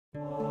I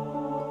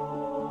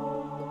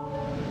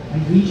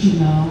greet you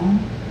now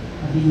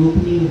at the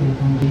opening of our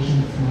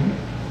foundation's month,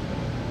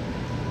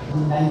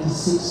 the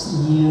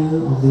 96th year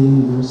of the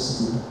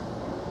university.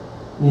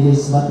 It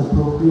is but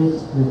appropriate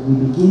that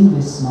we begin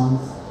this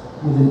month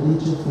with an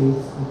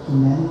interfaith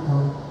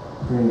ecumenical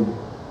prayer.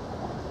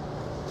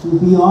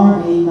 We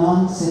are a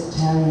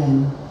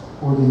non-sectarian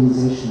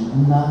organization, a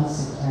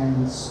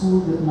non-sectarian school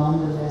that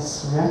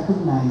nonetheless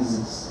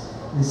recognizes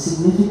the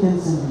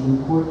significance and the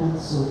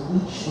importance of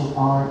each of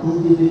our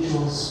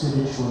individual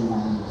spiritual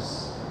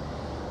lives.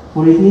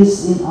 For it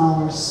is in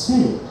our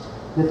spirit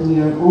that we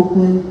are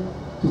open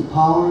to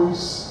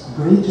powers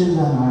greater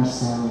than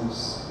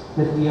ourselves,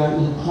 that we are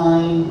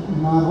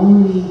inclined not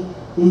only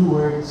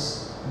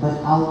inwards but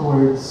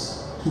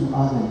outwards to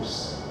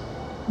others.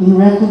 In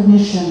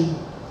recognition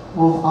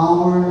of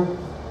our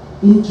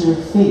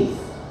interfaith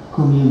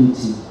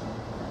community,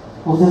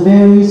 of the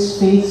various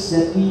faiths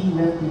that we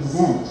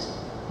represent,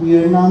 we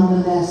are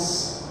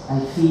nonetheless, I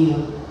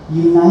feel,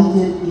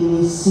 united in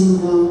a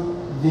single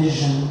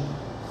vision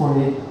for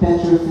a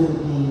better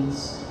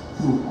Philippines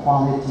through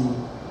quality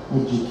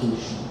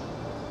education.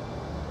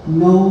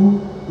 No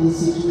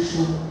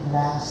institution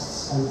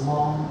lasts as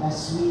long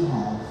as we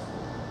have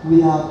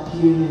without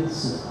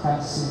periods of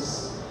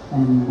crisis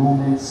and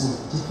moments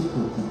of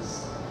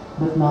difficulties,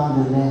 but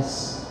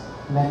nonetheless,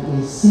 like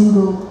a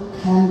single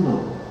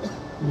candle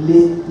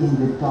lit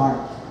in the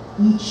dark,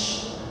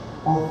 each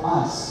of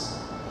us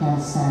can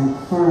stand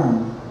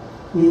firm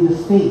in the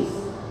faith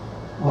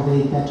of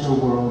a better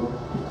world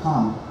to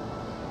come.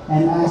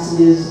 And as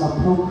is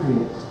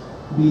appropriate,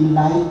 we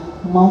light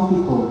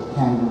multiple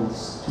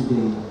candles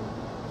today,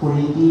 for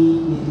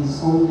indeed it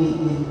is only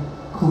in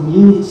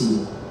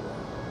community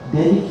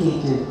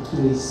dedicated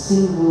to a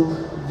single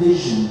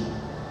vision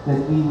that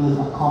we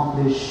will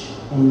accomplish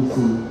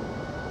anything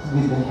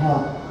with the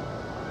help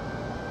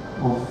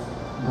of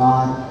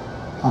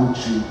God,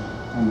 country,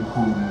 and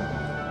home.